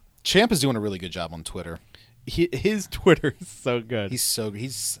 Yeah. Ciampa's doing a really good job on Twitter. His Twitter is so good.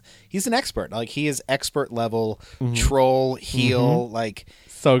 He's an expert. Like, he is expert level troll heel. Like,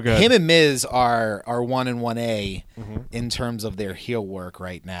 so good. Him and Miz are 1 and 1A in terms of their heel work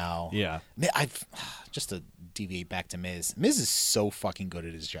right now. Yeah. I've just to deviate back to Miz. Miz is so fucking good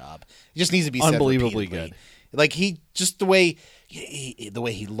at his job. He just needs to be said unbelievably repeatedly. good. Like, the way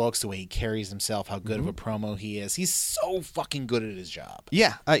he looks, the way he carries himself, how good of a promo he is. He's so fucking good at his job.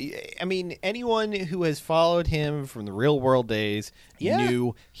 Yeah. I mean, anyone who has followed him from the Real World days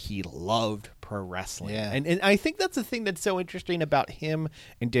knew he loved pro wrestling. Yeah. And I think that's the thing that's so interesting about him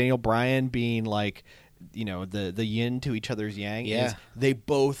and Daniel Bryan being like, the yin to each other's yang. Yeah. Is they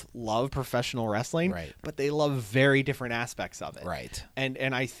both love professional wrestling, right, but they love very different aspects of it. Right. And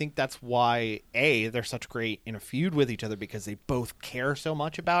I think that's why they're such great in a feud with each other, because they both care so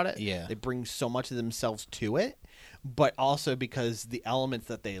much about it. Yeah. They bring so much of themselves to it, but also because the elements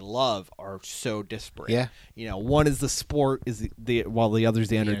that they love are so disparate. Yeah. One is the sport, while the other's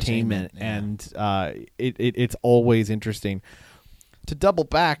the entertainment. Yeah. And it's always interesting. To double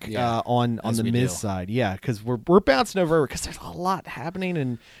back on the Miz side, because we're bouncing over because there's a lot happening,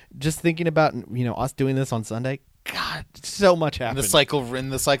 and just thinking about us doing this on Sunday, God, so much happening.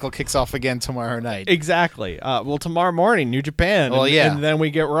 The cycle kicks off again tomorrow night. Exactly. Well, tomorrow morning, New Japan. Well, and then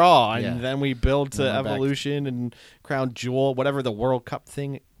we get Raw, and then we build to Evolution and Crown Jewel, whatever the World Cup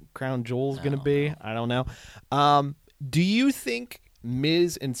thing Crown Jewel is going to be. I don't know. Do you think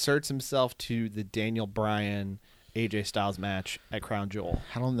Miz inserts himself to the Daniel Bryan AJ Styles match at Crown Jewel.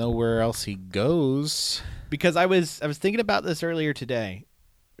 I don't know where else he goes. Because I was thinking about this earlier today.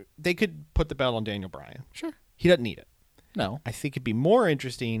 They could put the belt on Daniel Bryan. Sure. He doesn't need it. No. I think it'd be more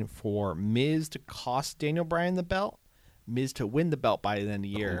interesting for Miz to cost Daniel Bryan the belt, Miz to win the belt by the end of the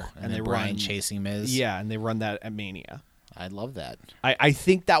year, and then Bryan chasing Miz. Yeah, and they run that at Mania. I love that. I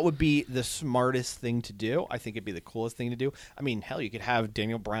think that would be the smartest thing to do. I think it'd be the coolest thing to do. I mean, hell, you could have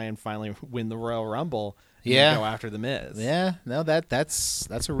Daniel Bryan finally win the Royal Rumble and then go after the Miz. Yeah, no,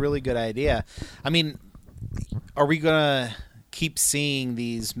 that's a really good idea. I mean, are we gonna keep seeing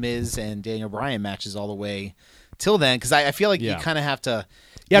these Miz and Daniel Bryan matches all the way till then? Because I feel like you kind of have to.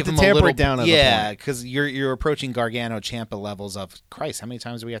 You have to tamper it down. Yeah, because you're approaching Gargano Ciampa levels of Christ. How many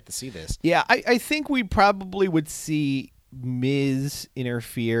times do we have to see this? Yeah, I think we probably would see Miz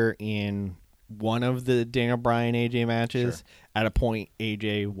interfere in one of the Daniel Bryan AJ matches. At a point,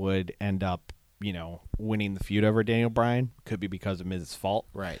 AJ would end up, winning the feud over Daniel Bryan. Could be because of Miz's fault.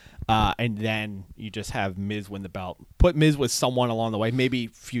 Right. And then you just have Miz win the belt. Put Miz with someone along the way, maybe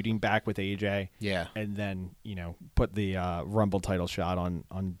feuding back with AJ. Yeah. And then, put the Rumble title shot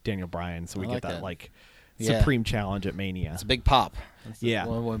on Daniel Bryan so we get that Supreme Challenge at Mania. It's a big pop. Yeah.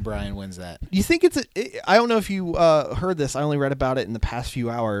 When Bryan wins that. You think I don't know if you heard this. I only read about it in the past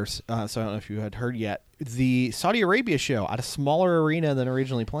few hours, so I don't know if you had heard yet. The Saudi Arabia show at a smaller arena than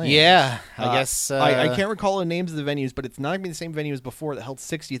originally planned. Yeah, I guess. I can't recall the names of the venues, but it's not going to be the same venue as before that held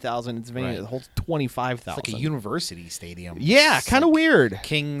 60,000. It's a venue that holds 25,000. It's like a university stadium. Yeah, kind of weird.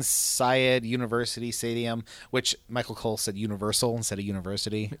 King Zayed University Stadium, which Michael Cole said Universal instead of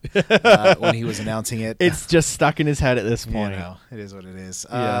University when he was announcing it. It's just stuck in his head at this point. It is what it is.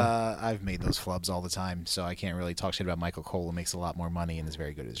 Yeah. I've made those flubs all the time, so I can't really talk shit about Michael Cole, who makes a lot more money and is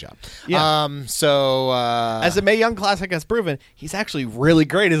very good at his job. Yeah. As the Mae Young Classic has proven, he's actually really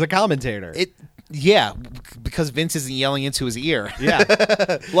great as a commentator. Because Vince isn't yelling into his ear. Yeah.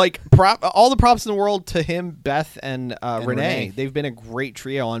 All the props in the world to him, Beth, and Renee. They've been a great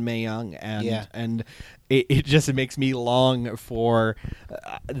trio on Mae Young, and it just makes me long for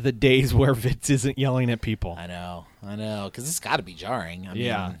the days where Vince isn't yelling at people. I know, because it's got to be jarring. I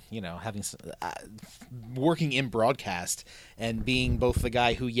mean, having working in broadcast and being both the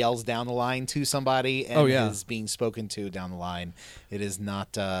guy who yells down the line to somebody and is being spoken to down the line, it is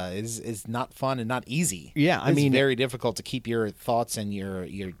not is not fun and not easy. Yeah, it's very difficult to keep your thoughts and your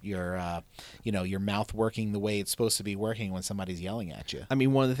mouth working the way it's supposed to be working when somebody's yelling at you. I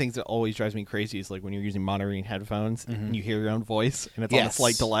mean, one of the things that always drives me crazy is like when you're using monitoring headphones and you hear your own voice and it's on a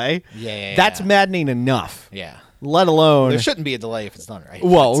slight delay. That's maddening enough. Yeah. Let alone there shouldn't be a delay if it's done right.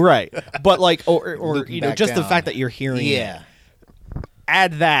 Well, right, but or just the fact that you're hearing. Yeah.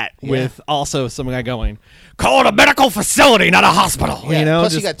 Add that with also some guy going, call it a medical facility, not a hospital. Yeah.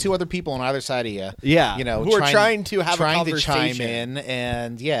 Plus, you got two other people on either side of you. Yeah, who are trying to have a to conversation. chime in,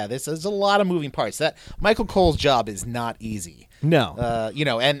 and there's a lot of moving parts. That Michael Cole's job is not easy. No,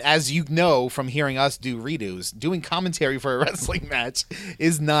 and as you know from hearing us do redos, doing commentary for a wrestling match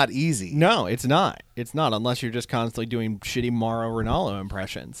is not easy. No, it's not. It's not unless you're just constantly doing shitty Mauro Ranallo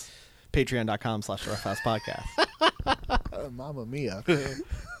impressions. Patreon.com/RoughHousePodcast. Mamma mia.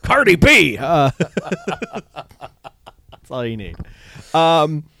 Cardi B. That's all you need.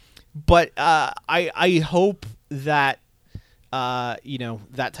 But I hope that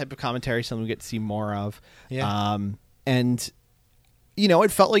that type of commentary is something we get to see more of. Yeah. And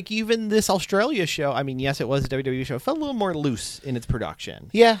it felt like even this Australia show, I mean, yes, it was a WWE show, it felt a little more loose in its production.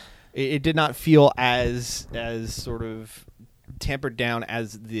 Yeah. It did not feel as sort of tampered down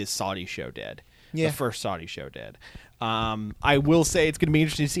as the Saudi show did. Yeah. The first Saudi show did. I will say it's going to be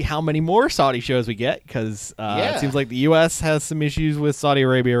interesting to see how many more Saudi shows we get because it seems like the U.S. has some issues with Saudi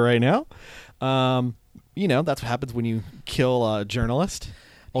Arabia right now. That's what happens when you kill a journalist.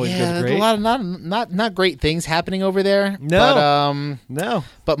 Always goes great. A lot of not great things happening over there. No,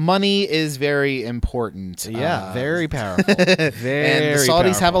 but money is very important. Yeah, very powerful. Very and the Saudis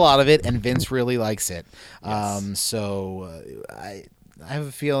powerful. have a lot of it, and Vince really likes it. Yes. So I have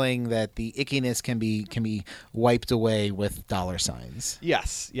a feeling that the ickiness can be wiped away with dollar signs.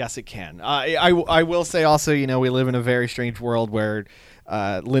 Yes, it can. I will say also, we live in a very strange world where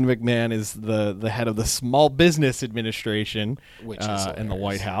Lynn McMahon is the head of the Small Business Administration, which is in the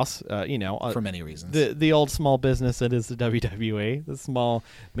White House. For many reasons. The old small business that is the WWE, the small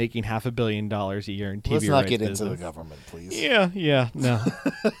making $500 million a year in TV. Let's not get business. into the government, please. Yeah, no.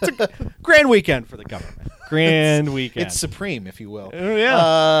 It's a grand weekend for the government. Grand weekend. It's supreme, if you will.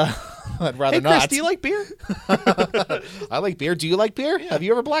 Yeah. I'd rather hey, not. Chris, do you like beer? I like beer. Do you like beer? Yeah. Have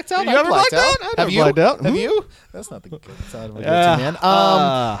you ever blacked out? You ever blacked out? Have you? Blacked out. Have you? That's not the good side of a guilty man.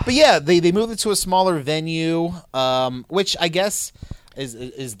 But yeah, they moved it to a smaller venue, which I guess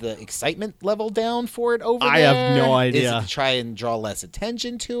is the excitement level down for it over there? I have no idea. Is it to try and draw less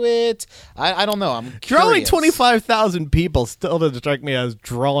attention to it? I don't know. I'm drawing curious. 25,000 people still doesn't strike me as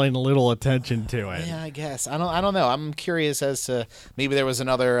drawing little attention to it. Yeah, I guess. I don't know. I'm curious as to maybe there was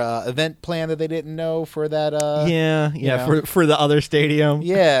another event plan that they didn't know for that. For the other stadium.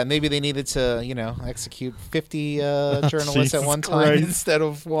 Yeah, maybe they needed to execute 50 journalists at one time instead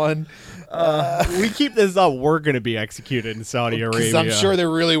of one. We keep this up, we're going to be executed in Saudi Arabia. I'm sure they're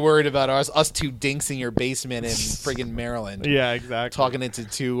really worried about us two dinks in your basement in friggin' Maryland. Yeah, exactly. Talking into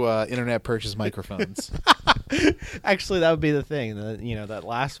two internet purchase microphones. Actually, that would be the thing. That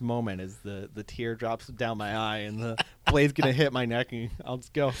last moment is the tear drops down my eye and the blade's going to hit my neck and I'll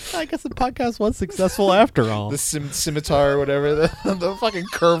just go, I guess the podcast was successful after all. The scimitar or whatever, the fucking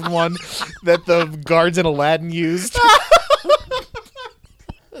curved one that the guards in Aladdin used.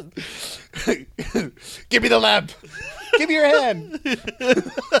 Give me the lamp. Give me your hand.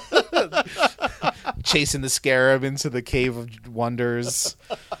 Chasing the scarab into the cave of wonders.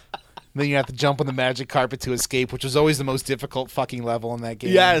 Then you have to jump on the magic carpet to escape, which was always the most difficult fucking level in that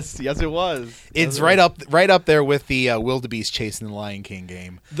game. Yes, it was. It's right up there with the wildebeest chasing the Lion King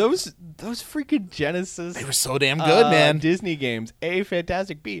game. Those freaking Genesis. They were so damn good, man. Disney games. A,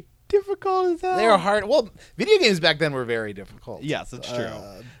 fantastic. B, difficult as hell. They were hard. Well, video games back then were very difficult. Yes, it's true.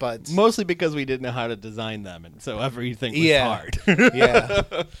 But mostly because we didn't know how to design them, and so everything was hard. Yeah.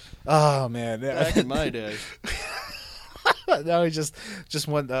 Oh man, back in my day. Now he just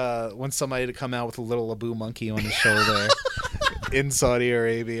want somebody to come out with a little Abu monkey on his shoulder in Saudi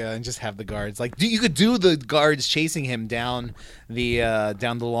Arabia and just have the guards you could do the guards chasing him down the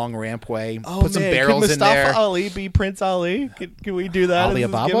long rampway. Put some barrels can in there. Mustafa Ali be Prince Ali? Can we do that? Ali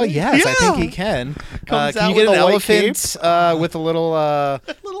Ababa? Yes, yeah. I think he can. Can you get an elephant with a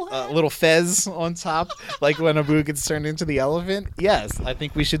little fez on top, like when Abu gets turned into the elephant? Yes, I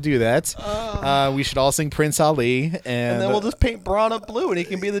think we should do that. We should all sing Prince Ali, and then we'll just paint Braun up blue, and he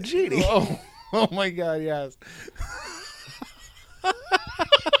can be the genie. Oh my God, yes.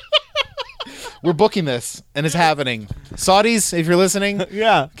 We're booking this, and it's happening. Saudis, if you're listening,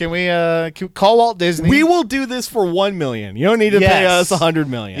 can we call Walt Disney? We will do this for $1 million. You don't need to pay us $100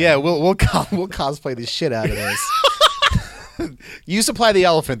 million. Yeah, we'll cosplay the shit out of this. You supply the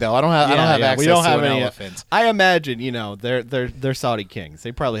elephant, though. I don't have access to an elephant. I imagine, they're Saudi kings.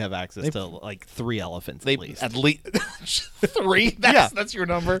 They probably have access to like 3 elephants at least. At least 3? That's your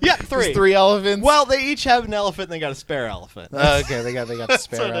number? Yeah, 3. There's 3 elephants? Well, they each have an elephant and they got a spare elephant. Okay, they got the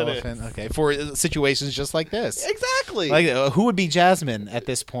spare elephant. Okay, for situations just like this. Exactly. Like, who would be Jasmine at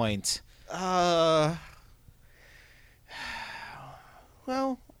this point? Well,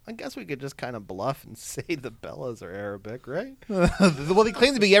 I guess we could just kind of bluff and say the Bellas are Arabic, right? Well, they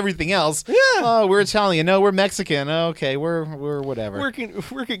claim to be everything else. Yeah. Oh, we're Italian. No, we're Mexican. Okay, we're whatever.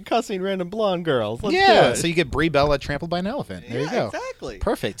 Working cussing random blonde girls. Let's do it. So you get Brie Bella trampled by an elephant. There you go. Exactly.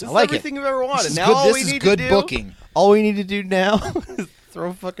 Perfect. This I like everything you've ever wanted. This is good booking. All we need to do now is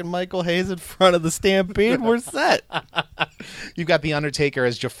throw fucking Michael Hayes in front of the Stampede. We're set. You've got the Undertaker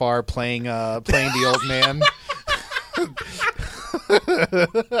as Jafar playing the old man.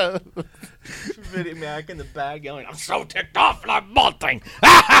 Vinnie Mac in the bag yelling, I'm so ticked off and I'm molting.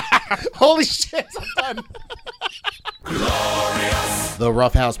 Holy shit, I'm done. Glorious. The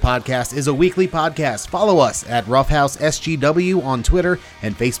Rough House Podcast is a weekly podcast. Follow us at Roughhouse SGW on Twitter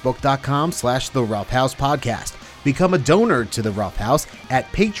and Facebook.com/The Rough House Podcast. Become a donor to The Rough House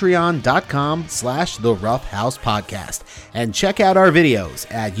at Patreon.com/The Rough House Podcast. And check out our videos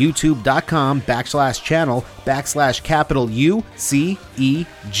at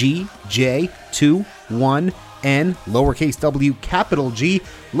YouTube.com/UCEGJ21N lowercase w capital G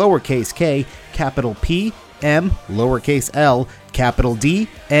lowercase k capital P M lowercase L capital D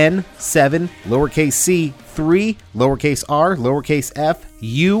N 7 lowercase c 3 lowercase r lowercase f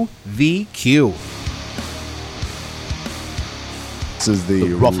U V Q. This is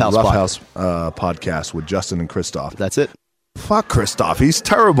the Rough House podcast with Justin and Christoph. That's it. Fuck Christoph. He's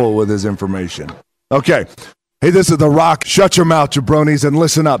terrible with his information. Okay. Hey, this is The Rock. Shut your mouth, jabronis, and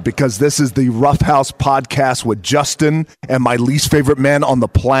listen up, because this is the Rough House podcast with Justin and my least favorite man on the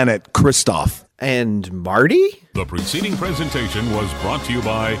planet, Christoph. And Marty? The preceding presentation was brought to you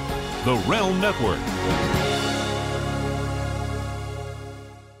by the Realm Network.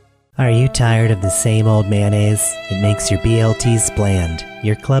 Are you tired of the same old mayonnaise? It makes your BLTs bland,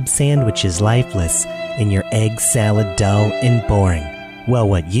 your club sandwiches lifeless, and your egg salad dull and boring. Well,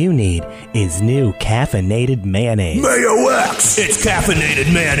 what you need is new caffeinated mayonnaise. Mayo X! It's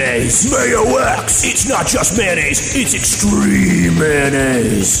caffeinated mayonnaise. Mayo X! It's not just mayonnaise, it's extreme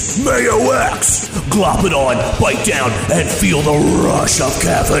mayonnaise. Mayo X! Glop it on, bite down, and feel the rush of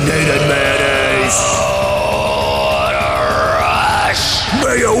caffeinated mayonnaise. Oh, what a rush!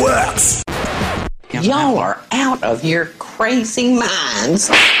 Mayo X! Y'all are out of your crazy minds.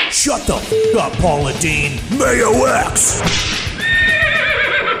 Shut the f*** up, Paula Dean. Mayo X!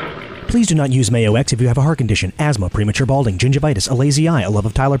 Please do not use Mayo X if you have a heart condition, asthma, premature balding, gingivitis, a lazy eye, a love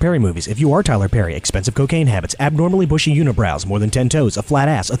of Tyler Perry movies. If you are Tyler Perry, expensive cocaine habits, abnormally bushy unibrows, more than 10 toes, a flat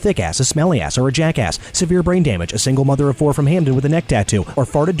ass, a thick ass, a smelly ass, or a jackass, severe brain damage, a single mother of 4 from Hamden with a neck tattoo, or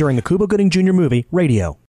farted during a Cuba Gooding Jr. movie, radio.